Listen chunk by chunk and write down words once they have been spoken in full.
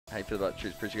How you feel about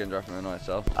Priestahh getting dropped from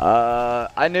NYSL?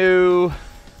 I knew a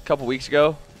couple weeks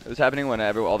ago it was happening when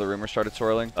all the rumors started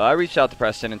swirling. I reached out to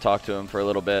Preston and talked to him for a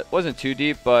little bit. Wasn't too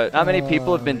deep, but not many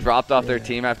people have been dropped off their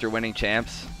team after winning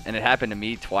champs. And it happened to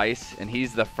me twice, and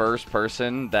he's the first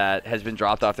person that has been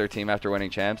dropped off their team after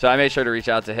winning champs. So I made sure to reach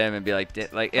out to him and be like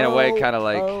in a way, kind of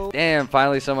like, damn,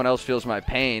 finally someone else feels my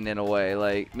pain in a way.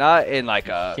 Like, not in like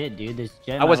a, shit, dude, this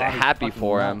gen I wasn't happy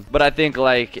for him, but I think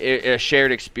like a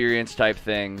shared experience type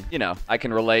thing, you know, I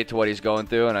can relate to what he's going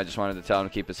through, and I just wanted to tell him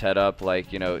to keep his head up.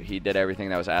 Like, you know, he did everything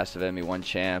that was asked of him. He won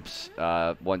champs,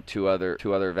 won two other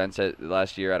events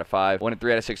last year out of 5. Won in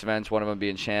 3 out of 6 events, one of them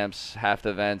being champs. Half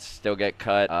the events still get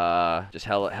cut. Just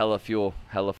hella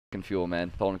fucking fuel,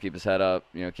 man. Told him to keep his head up,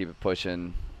 you know, keep it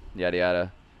pushing, yada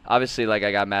yada. Obviously, like,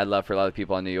 I got mad love for a lot of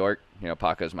people in New York. You know,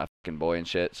 Paca's my fucking boy and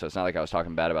shit, so it's not like I was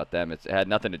talking bad about them. It had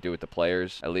nothing to do with the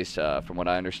players, at least from what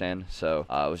I understand. So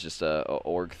it was just a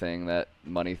org thing, that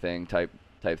money thing type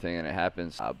thing, and it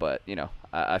happens. But you know,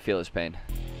 I feel his pain.